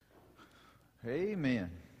Amen.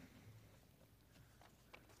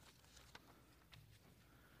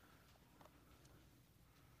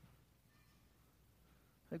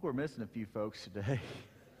 I think we're missing a few folks today.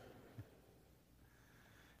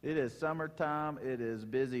 It is summertime. It is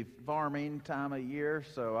busy farming time of year,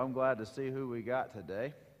 so I'm glad to see who we got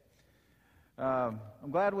today. I'm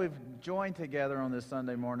glad we've joined together on this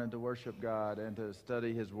Sunday morning to worship God and to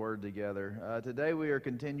study His Word together. Today we are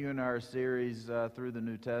continuing our series through the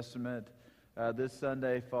New Testament. This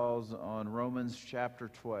Sunday falls on Romans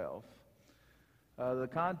chapter 12. The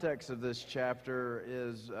context of this chapter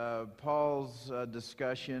is Paul's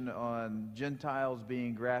discussion on Gentiles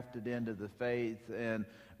being grafted into the faith and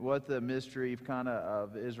what the mystery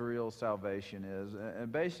of Israel's salvation is.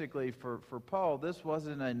 And basically for Paul, this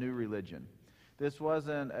wasn't a new religion. This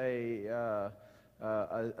wasn't a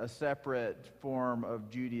separate form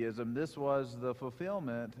of Judaism. This was the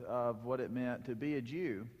fulfillment of what it meant to be a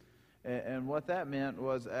Jew. And what that meant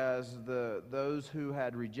was as those who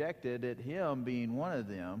had rejected it, him being one of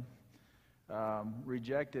them,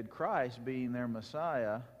 rejected Christ being their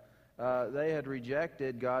Messiah, they had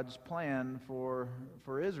rejected God's plan for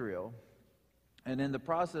Israel. And in the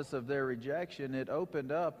process of their rejection, it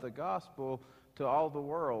opened up the gospel to all the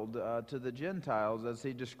world, to the Gentiles, as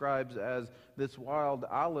he describes as this wild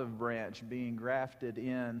olive branch being grafted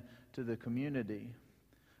in to the community.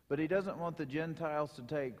 But he doesn't want the Gentiles to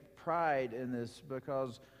take pride in this,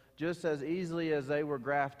 because just as easily as they were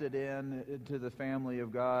grafted into the family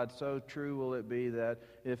of God, so true will it be that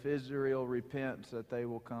if Israel repents, that they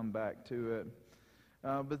will come back to it.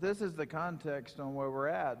 But this is the context on where we're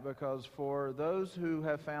at, because for those who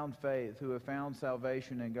have found faith, who have found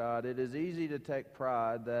salvation in God, it is easy to take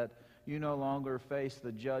pride that you no longer face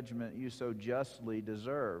the judgment you so justly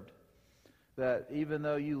deserved. That even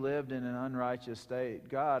though you lived in an unrighteous state,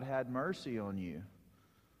 God had mercy on you.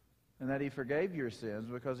 And that He forgave your sins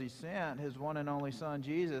because He sent His one and only Son,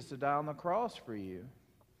 Jesus, to die on the cross for you.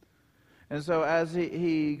 And so as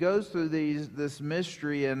he goes through this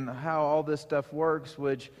mystery and how all this stuff works,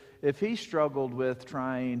 which if he struggled with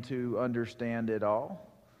trying to understand it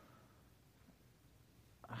all,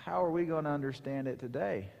 how are we going to understand it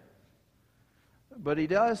today? But he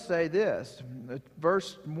does say this.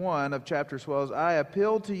 Verse 1 of chapter 12 is, I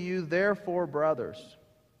appeal to you, therefore, brothers.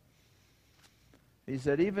 He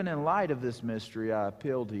said, even in light of this mystery, I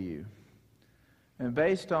appeal to you. And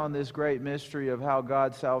based on this great mystery of how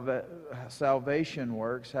God's salvation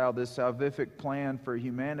works, how this salvific plan for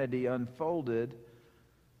humanity unfolded,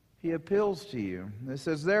 he appeals to you. It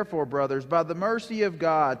says, therefore, brothers, by the mercy of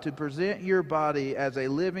God, to present your body as a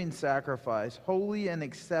living sacrifice, holy and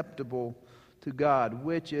acceptable to God,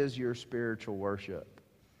 which is your spiritual worship.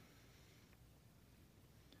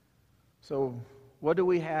 So, what do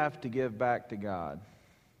we have to give back to God?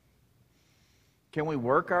 Can we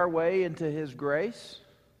work our way into His grace?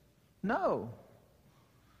 No,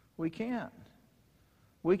 we can't.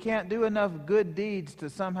 We can't do enough good deeds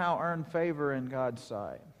to somehow earn favor in God's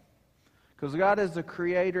sight. Because God is the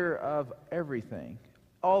creator of everything,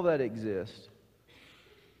 all that exists.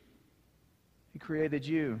 He created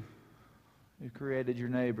you. He created your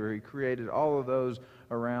neighbor. He created all of those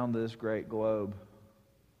around this great globe.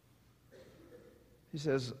 He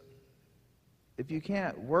says, if you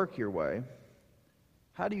can't work your way,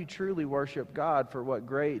 how do you truly worship God for what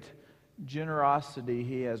great generosity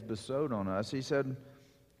He has bestowed on us? He said,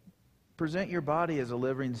 present your body as a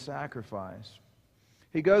living sacrifice.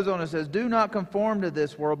 He goes on and says, do not conform to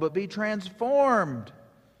this world, but be transformed.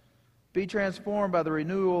 Be transformed by the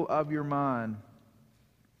renewal of your mind,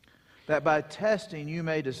 that by testing you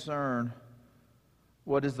may discern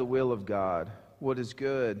what is the will of God, what is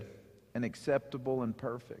good and acceptable and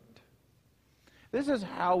perfect. This is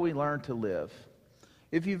how we learn to live.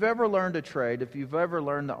 If you've ever learned a trade, if you've ever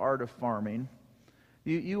learned the art of farming,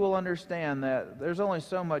 you will understand that there's only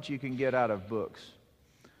so much you can get out of books.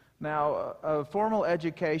 Now, a formal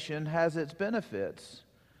education has its benefits,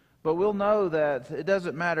 but we'll know that it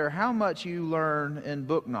doesn't matter how much you learn in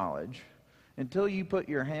book knowledge until you put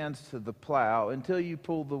your hands to the plow, until you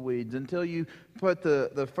pull the weeds, until you put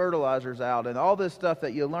the fertilizers out and all this stuff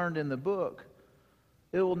that you learned in the book.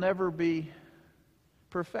 It will never be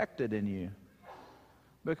perfected in you.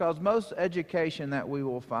 Because most education that we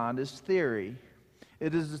will find is theory.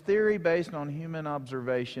 It is a theory based on human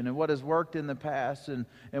observation and what has worked in the past and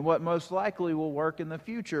what most likely will work in the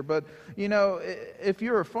future. But, you know, if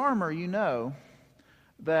you're a farmer, you know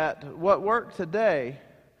that what worked today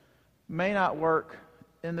may not work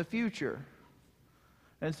in the future.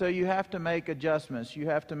 And so you have to make adjustments. You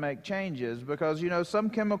have to make changes because, you know,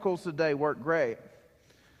 some chemicals today work great.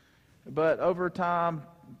 But over time,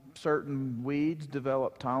 certain weeds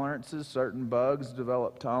develop tolerances, certain bugs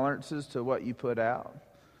develop tolerances to what you put out.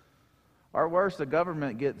 Or worse, the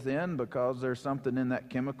government gets in because there's something in that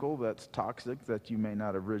chemical that's toxic that you may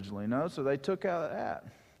not originally know, so they took out that.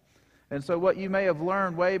 And so what you may have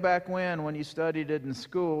learned way back when you studied it in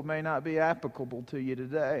school may not be applicable to you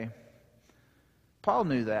today. Paul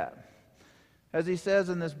knew that. As he says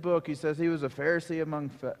in this book, he says he was a Pharisee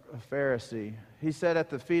among a Pharisee. He sat at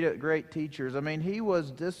the feet of great teachers. I mean, he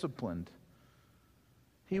was disciplined.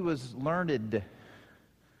 He was learned.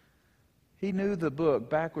 He knew the book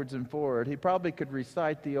backwards and forward. He probably could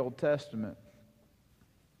recite the Old Testament.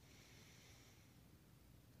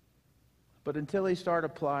 But until he started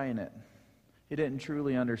applying it, he didn't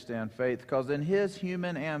truly understand faith. Because in his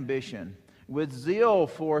human ambition, with zeal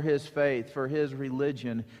for his faith, for his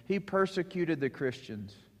religion, he persecuted the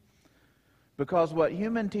Christians. Because what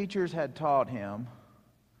human teachers had taught him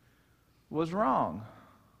was wrong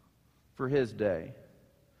for his day.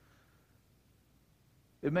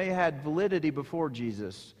 It may have had validity before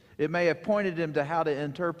Jesus. It may have pointed him to how to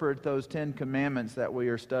interpret those 10 commandments that we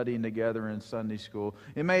are studying together in Sunday school.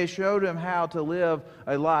 It may have showed him how to live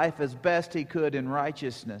a life as best he could in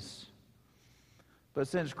righteousness. But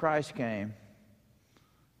since Christ came,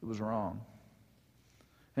 it was wrong.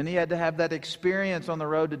 And he had to have that experience on the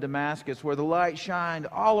road to Damascus where the light shined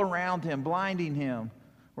all around him, blinding him,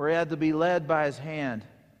 where he had to be led by his hand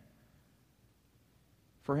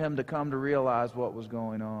for him to come to realize what was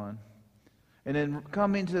going on. And in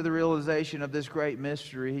coming to the realization of this great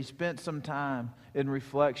mystery, he spent some time in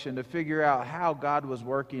reflection to figure out how God was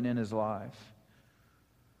working in his life.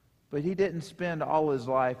 But he didn't spend all his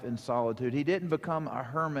life in solitude. He didn't become a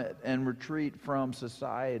hermit and retreat from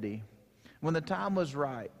society. When the time was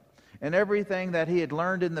right, and everything that he had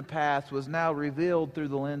learned in the past was now revealed through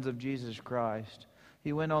the lens of Jesus Christ,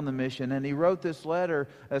 he went on the mission, and he wrote this letter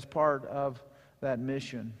as part of that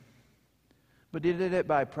mission. But he did it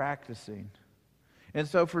by practicing. And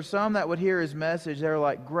so for some that would hear his message, they're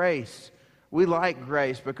like, grace. We like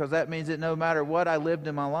grace because that means that no matter what I lived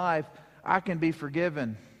in my life, I can be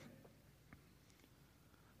forgiven.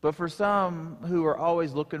 But for some who are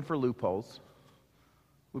always looking for loopholes,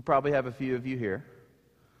 we probably have a few of you here.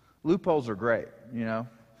 Loopholes are great, you know.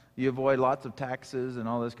 You avoid lots of taxes and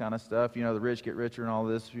all this kind of stuff. You know, the rich get richer and all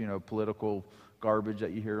this, you know, political garbage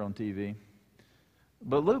that you hear on TV.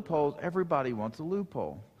 But loopholes, everybody wants a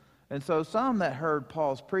loophole. And so some that heard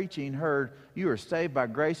Paul's preaching heard, you are saved by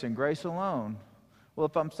grace and grace alone. Well,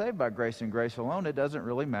 if I'm saved by grace and grace alone, it doesn't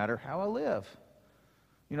really matter how I live.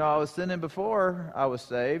 You know, I was sinning before I was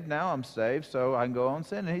saved. Now I'm saved, so I can go on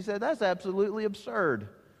sinning. He said, that's absolutely absurd.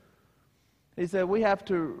 He said, we have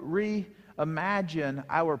to reimagine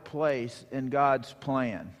our place in God's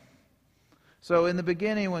plan. So in the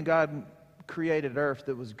beginning, when God created earth,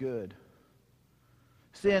 that was good.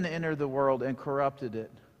 Sin entered the world and corrupted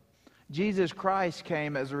it. Jesus Christ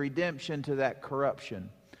came as a redemption to that corruption.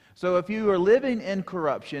 So if you are living in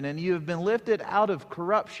corruption and you have been lifted out of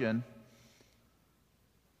corruption,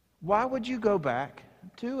 why would you go back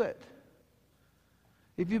to it?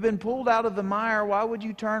 If you've been pulled out of the mire, why would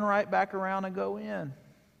you turn right back around and go in?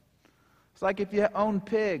 It's like if you own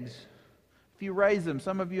pigs. If you raise them,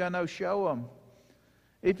 some of you I know show them.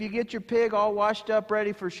 If you get your pig all washed up,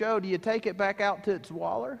 ready for show, do you take it back out to its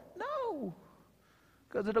waller? No,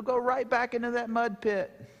 because it'll go right back into that mud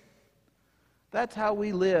pit. That's how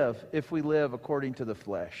we live if we live according to the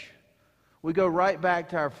flesh. We go right back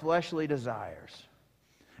to our fleshly desires.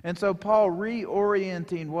 And so Paul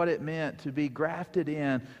reorienting what it meant to be grafted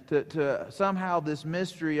in, to somehow this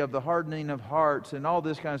mystery of the hardening of hearts and all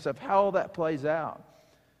this kind of stuff, how all that plays out.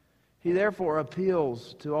 He therefore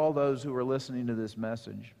appeals to all those who are listening to this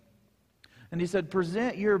message. And he said,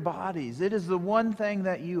 present your bodies. It is the one thing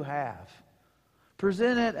that you have.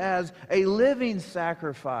 Present it as a living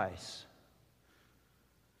sacrifice.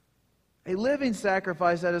 A living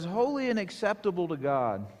sacrifice that is holy and acceptable to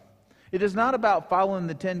God. It is not about following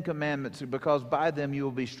the 10 Commandments because by them you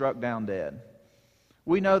will be struck down dead.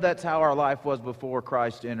 We know that's how our life was before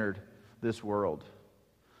Christ entered this world.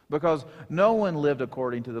 Because no one lived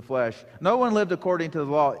according to the flesh. No one lived according to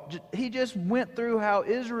the law. He just went through how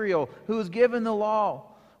Israel, who was given the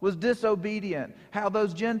law, was disobedient. How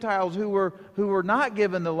those Gentiles who were not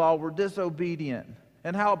given the law were disobedient.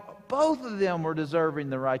 And how both of them were deserving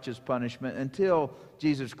the righteous punishment until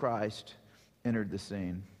Jesus Christ entered the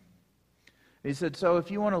scene. He said, so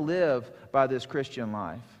if you want to live by this Christian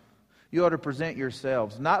life, you ought to present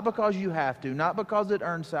yourselves, not because you have to, not because it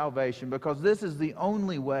earns salvation, because this is the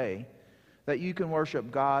only way that you can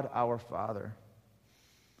worship God our Father.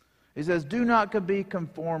 He says, do not be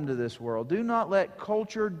conformed to this world. Do not let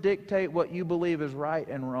culture dictate what you believe is right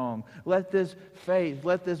and wrong. Let this faith,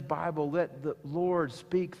 let this Bible, let the Lord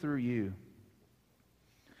speak through you.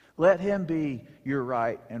 Let Him be your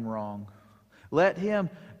right and wrong. Let Him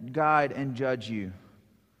guide and judge you.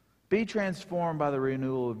 Be transformed by the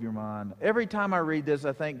renewal of your mind. Every time I read this,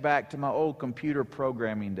 I think back to my old computer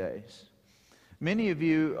programming days. Many of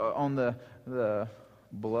you on the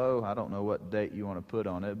below, I don't know what date you want to put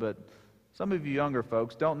on it, but some of you younger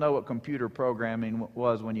folks don't know what computer programming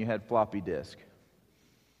was when you had floppy disk.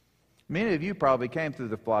 Many of you probably came through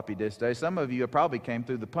the floppy disk days. Some of you probably came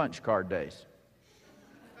through the punch card days.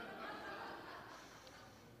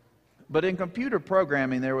 But in computer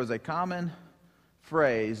programming, there was a common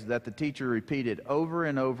phrase that the teacher repeated over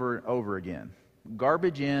and over and over again.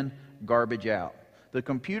 Garbage in, garbage out. The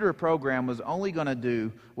computer program was only going to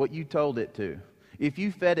do what you told it to. If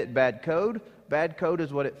you fed it bad code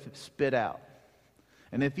is what it spit out.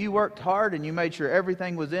 And if you worked hard and you made sure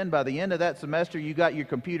everything was in, by the end of that semester, you got your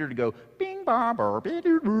computer to go bing, bong, bong,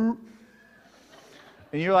 bing,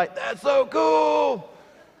 and you're like, that's so cool!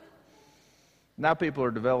 Now people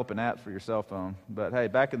are developing apps for your cell phone. But hey,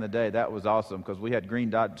 back in the day, that was awesome because we had green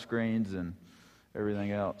dot screens and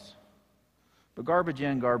everything else. But garbage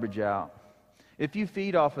in, garbage out. If you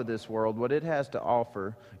feed off of this world, what it has to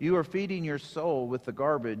offer, you are feeding your soul with the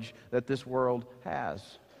garbage that this world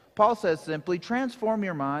has. Paul says simply, transform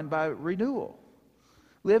your mind by renewal.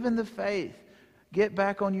 Live in the faith. Get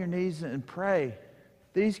back on your knees and pray.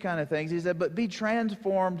 These kind of things. He said, but be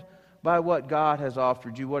transformed by what God has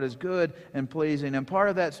offered you, what is good and pleasing. And part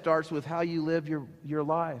of that starts with how you live your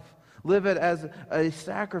life. Live it as a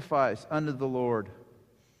sacrifice unto the Lord.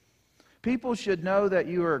 People should know that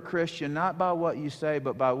you are a Christian not by what you say,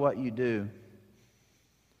 but by what you do.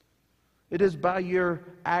 It is by your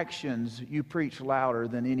actions you preach louder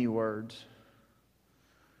than any words.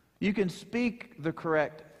 You can speak the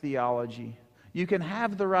correct theology. You can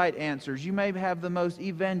have the right answers. You may have the most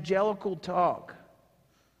evangelical talk.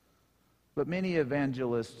 But many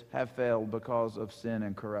evangelists have failed because of sin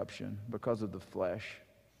and corruption, because of the flesh.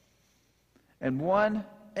 And one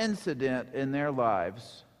incident in their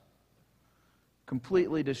lives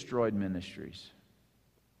completely destroyed ministries.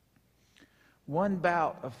 One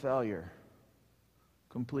bout of failure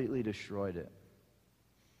completely destroyed it.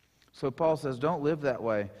 So Paul says, don't live that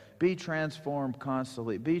way. Be transformed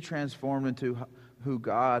constantly. Be transformed into who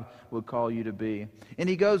God would call you to be. And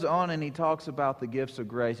he goes on and he talks about the gifts of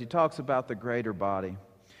grace. He talks about the greater body.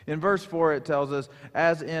 In verse 4 it tells us,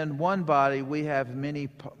 as in one body we have many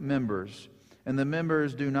members, and the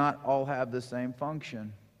members do not all have the same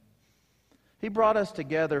function. He brought us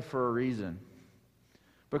together for a reason,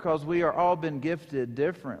 because we are all been gifted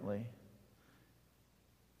differently.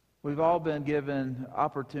 We've all been given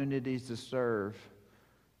opportunities to serve.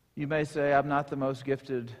 You may say, I'm not the most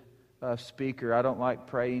gifted speaker. I don't like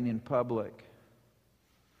praying in public.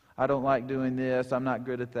 I don't like doing this. I'm not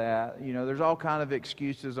good at that. You know, there's all kind of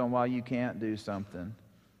excuses on why you can't do something.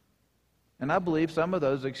 And I believe some of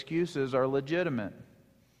those excuses are legitimate.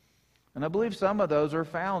 And I believe some of those are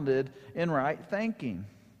founded in right thinking.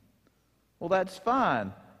 Well, that's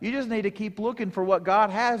fine. You just need to keep looking for what God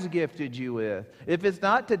has gifted you with. If it's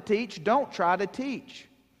not to teach, don't try to teach.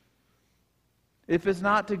 If it's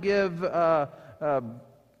not to give, I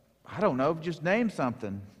don't know, just name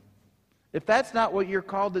something. If that's not what you're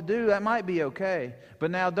called to do, that might be okay.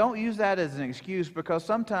 But now don't use that as an excuse, because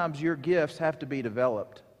sometimes your gifts have to be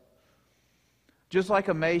developed. Just like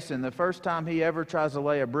a mason, the first time he ever tries to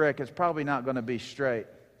lay a brick, it's probably not going to be straight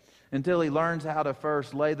until he learns how to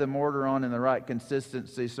first lay the mortar on in the right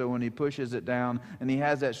consistency, so when he pushes it down and he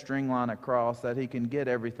has that string line across, that he can get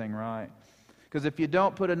everything right. Because if you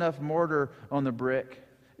don't put enough mortar on the brick,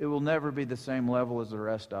 it will never be the same level as the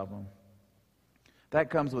rest of them. That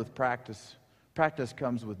comes with practice. Practice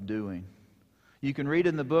comes with doing. You can read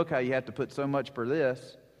in the book how you have to put so much for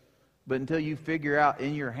this, but until you figure out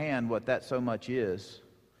in your hand what that so much is,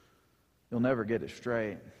 you'll never get it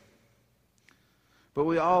straight. But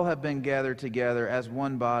we all have been gathered together as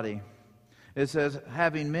one body. It says,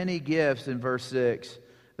 having many gifts in verse 6,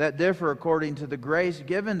 that differ according to the grace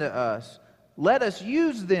given to us. Let us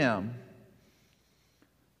use them.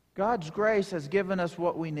 God's grace has given us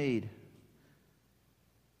what we need.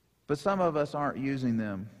 But some of us aren't using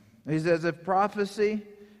them. He says, if prophecy,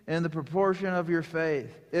 in the proportion of your faith.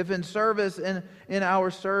 If in service, in our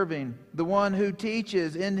serving. The one who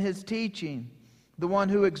teaches, in his teaching. The one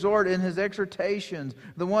who exhorts, in his exhortations.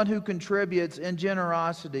 The one who contributes, in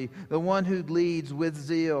generosity. The one who leads, with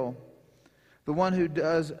zeal. The one who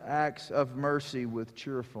does acts of mercy with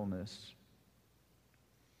cheerfulness.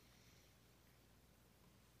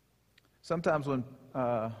 Sometimes when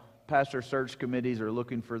pastor search committees are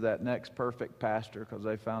looking for that next perfect pastor because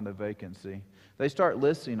they found a vacancy, they start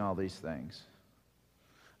listing all these things.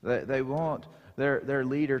 They want their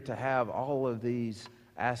leader to have all of these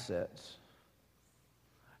assets.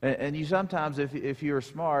 And you sometimes, if you're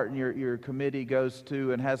smart and your committee goes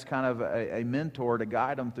to and has kind of a mentor to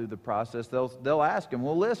guide them through the process, they'll ask them,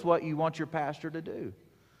 well, list what you want your pastor to do.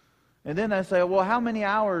 And then they say, well, how many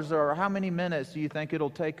hours or how many minutes do you think it'll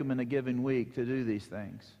take them in a given week to do these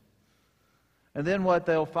things? And then what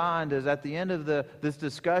they'll find is at the end of this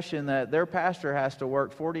discussion that their pastor has to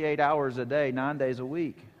work 48 hours a day, 9 days a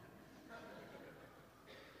week.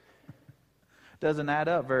 Doesn't add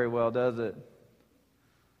up very well, does it?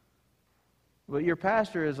 But your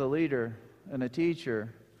pastor is a leader and a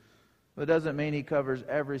teacher, but it doesn't mean he covers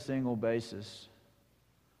every single basis.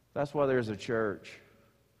 That's why there's a church.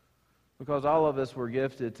 Because all of us were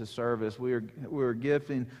gifted to service. We were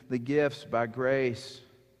gifting the gifts by grace.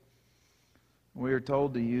 We are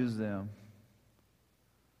told to use them.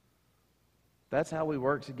 That's how we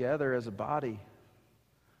work together as a body.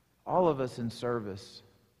 All of us in service.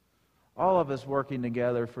 All of us working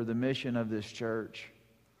together for the mission of this church.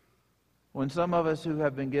 When some of us who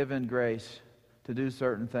have been given grace to do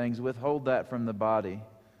certain things withhold that from the body,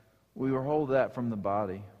 we withhold that from the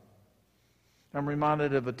body. I'm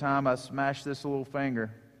reminded of a time I smashed this little finger.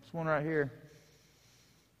 This one right here.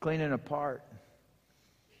 Cleaning a part.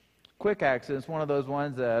 Quick accident. It's one of those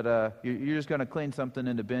ones that you're just going to clean something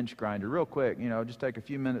in the bench grinder real quick. Just take a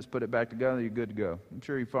few minutes, put it back together, you're good to go. I'm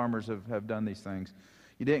sure you farmers have done these things.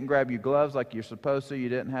 You didn't grab your gloves like you're supposed to. You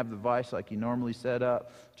didn't have the vise like you normally set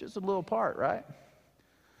up. Just a little part, right?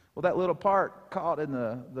 Well, that little part caught in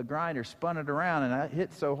the grinder, spun it around, and I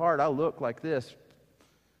hit so hard I looked like this.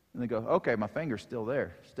 And they go, okay, my finger's still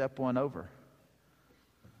there. Step one over.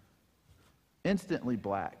 Instantly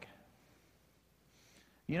black.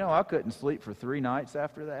 I couldn't sleep for 3 nights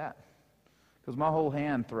after that because my whole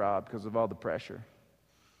hand throbbed because of all the pressure.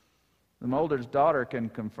 The Mulder's daughter can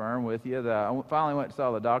confirm with you that I finally went and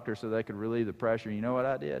saw the doctor so they could relieve the pressure. You know what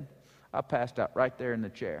I did? I passed out right there in the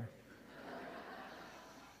chair.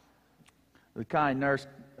 The kind nurse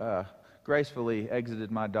gracefully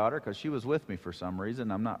exited my daughter because she was with me for some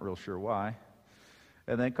reason. I'm not real sure why.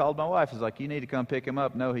 And then called my wife. She's like, you need to come pick him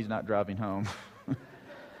up. No, he's not driving home.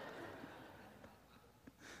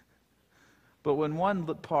 But when one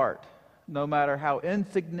part, no matter how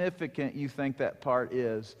insignificant you think that part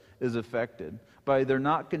is affected by either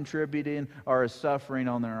not contributing or is suffering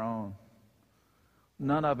on their own,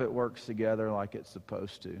 none of it works together like it's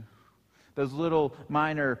supposed to. Those little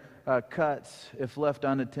minor cuts, if left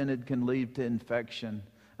unattended, can lead to infection.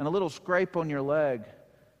 And a little scrape on your leg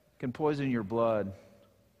can poison your blood.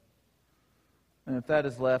 And if that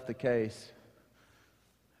is left the case,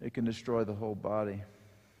 it can destroy the whole body.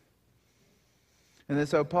 And then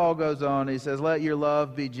so Paul goes on, he says, let your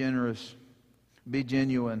love be generous, be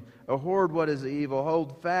genuine. Abhor what is evil,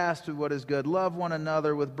 hold fast to what is good. Love one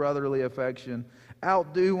another with brotherly affection.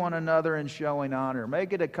 Outdo one another in showing honor.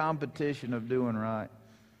 Make it a competition of doing right.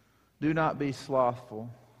 Do not be slothful.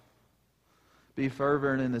 Be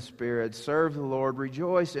fervent in the Spirit. Serve the Lord.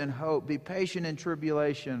 Rejoice in hope. Be patient in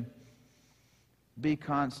tribulation. Be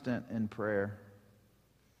constant in prayer.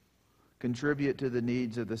 Contribute to the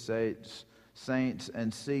needs of the saints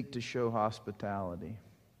and seek to show hospitality.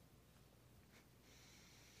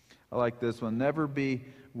 I like this one. Never be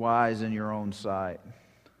wise in your own sight.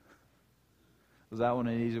 Was that one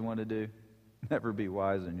an easy one to do? Never be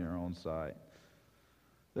wise in your own sight.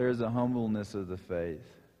 There is a humbleness of the faith.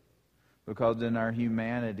 Because in our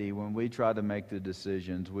humanity, when we try to make the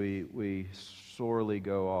decisions, we sorely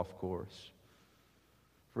go off course.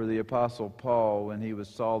 For the Apostle Paul, when he was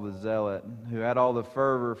Saul the Zealot, who had all the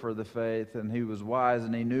fervor for the faith, and he was wise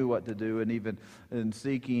and he knew what to do, and even in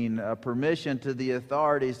seeking permission to the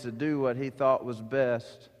authorities to do what he thought was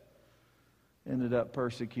best, ended up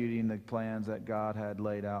persecuting the plans that God had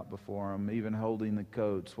laid out before him, even holding the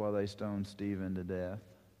coats while they stoned Stephen to death,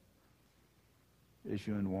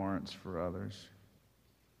 issuing warrants for others.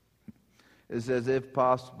 It says, if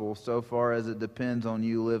possible, so far as it depends on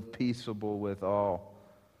you, live peaceable with all.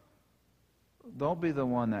 Don't be the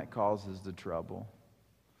one that causes the trouble.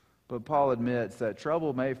 But Paul admits that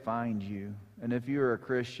trouble may find you, and if you're a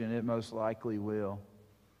Christian, it most likely will.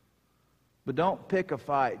 But don't pick a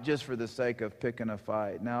fight just for the sake of picking a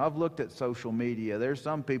fight. Now, I've looked at social media. There's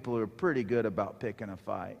some people who are pretty good about picking a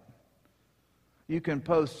fight. You can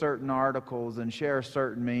post certain articles and share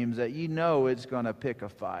certain memes that you know it's going to pick a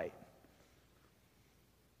fight.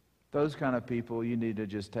 Those kind of people you need to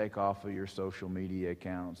just take off of your social media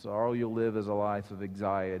accounts. All you'll live is a life of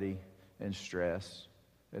anxiety and stress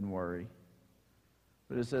and worry.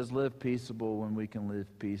 But it says live peaceable when we can live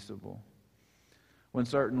peaceable. When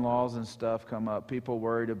certain laws and stuff come up, people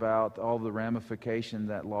worried about all the ramifications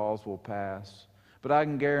that laws will pass. But I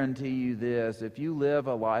can guarantee you this, if you live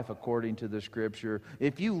a life according to the Scripture,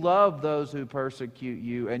 if you love those who persecute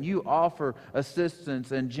you and you offer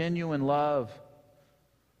assistance and genuine love,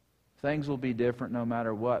 things will be different no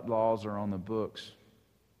matter what laws are on the books.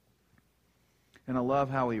 And I love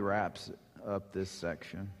how he wraps up this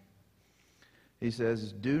section. He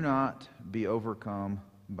says, do not be overcome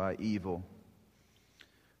by evil,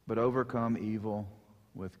 but overcome evil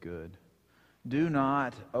with good. Do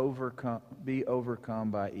not be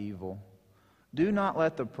overcome by evil. Do not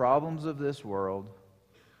let the problems of this world,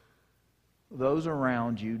 those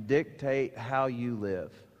around you, dictate how you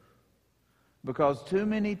live. Because too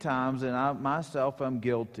many times, and I myself am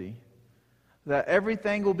guilty, that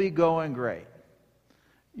everything will be going great.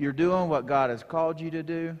 You're doing what God has called you to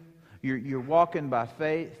do. You're walking by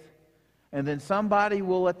faith. And then somebody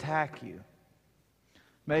will attack you.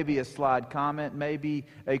 Maybe a slight comment, maybe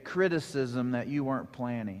a criticism that you weren't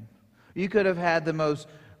planning. You could have had the most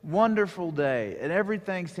wonderful day and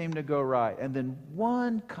everything seemed to go right. And then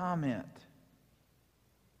one comment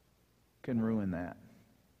can ruin that.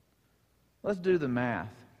 Let's do the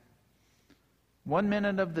math. 1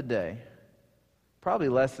 minute of the day, probably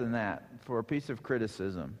less than that, for a piece of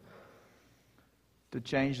criticism to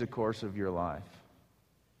change the course of your life.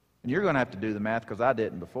 And you're going to have to do the math because I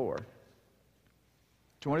didn't before.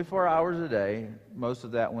 24 hours a day, most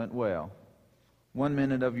of that went well. 1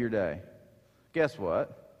 minute of your day. Guess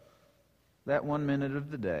what? That 1 minute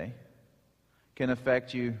of the day can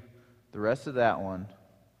affect you the rest of that one,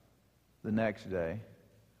 the next day,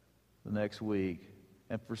 the next week.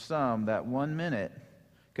 And for some, that 1 minute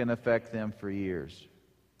can affect them for years.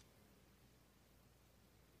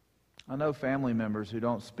 I know family members who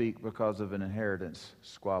don't speak because of an inheritance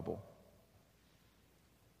squabble.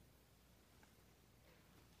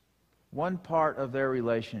 One part of their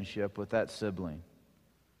relationship with that sibling,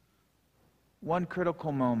 one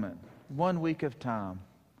critical moment, 1 week of time,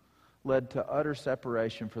 led to utter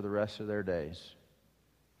separation for the rest of their days.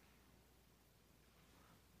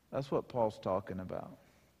 That's what Paul's talking about.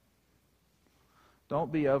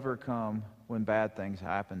 Don't be overcome when bad things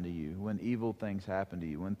happen to you, when evil things happen to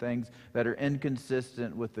you, when things that are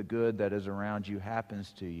inconsistent with the good that is around you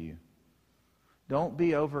happens to you. Don't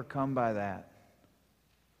be overcome by that.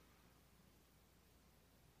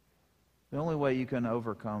 The only way you can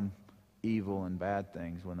overcome evil and bad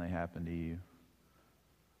things when they happen to you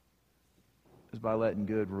is by letting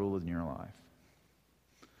good rule in your life.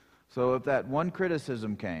 So if that one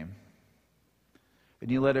criticism came and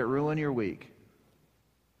you let it ruin your week,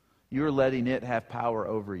 you're letting it have power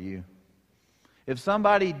over you. If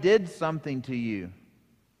somebody did something to you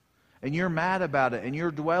and you're mad about it and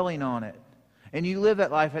you're dwelling on it and you live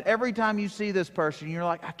that life, and every time you see this person, you're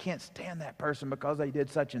like, I can't stand that person because they did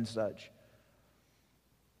such and such.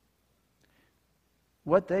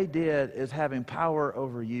 What they did is having power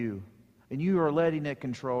over you, and you are letting it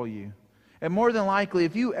control you. And more than likely,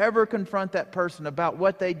 if you ever confront that person about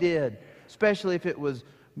what they did, especially if it was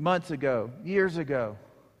months ago, years ago,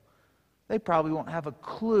 they probably won't have a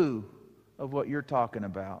clue of what you're talking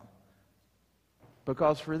about.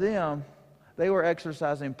 Because for them, they were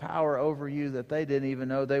exercising power over you that they didn't even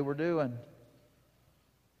know they were doing.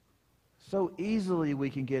 So easily we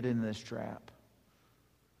can get in this trap.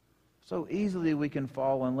 So easily we can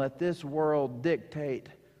fall and let this world dictate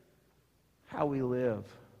how we live.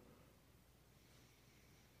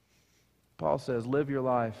 Paul says, live your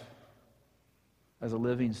life as a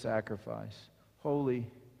living sacrifice, holy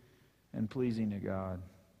and pleasing to God.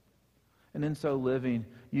 And in so living,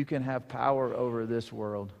 you can have power over this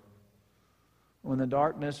world. When the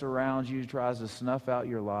darkness around you tries to snuff out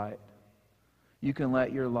your light, you can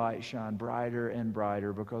let your light shine brighter and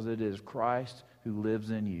brighter because it is Christ who lives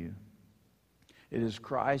in you. It is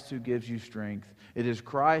Christ who gives you strength. It is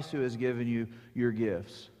Christ who has given you your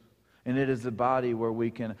gifts. And it is the body where we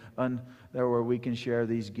can share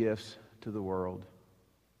these gifts to the world.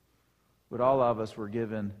 But all of us were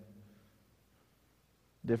given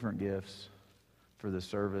different gifts for the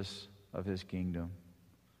service of His kingdom.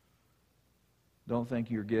 Don't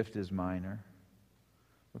think your gift is minor,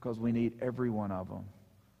 because we need every one of them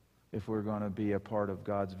if we're going to be a part of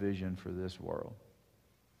God's vision for this world.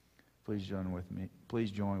 Please join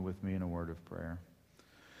with me in a word of prayer.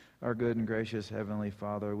 Our good and gracious Heavenly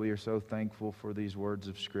Father, we are so thankful for these words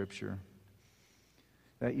of Scripture,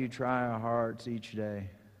 that you try our hearts each day,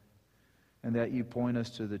 and that you point us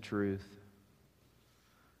to the truth.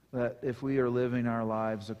 that if we are living our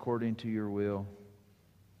lives according to your will,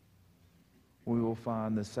 we will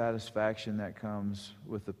find the satisfaction that comes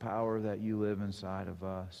with the power that you live inside of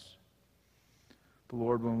us. But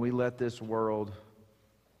Lord, when we let this world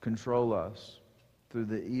control us through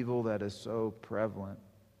the evil that is so prevalent,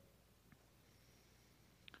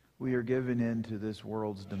 we are giving in to this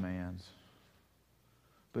world's demands.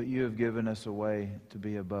 But you have given us a way to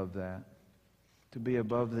be above that, to be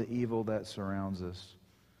above the evil that surrounds us,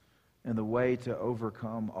 and the way to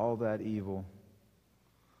overcome all that evil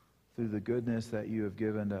through the goodness that you have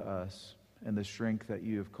given to us and the strength that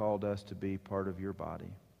you have called us to be part of your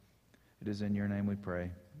body. It is in your name we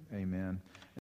pray. Amen.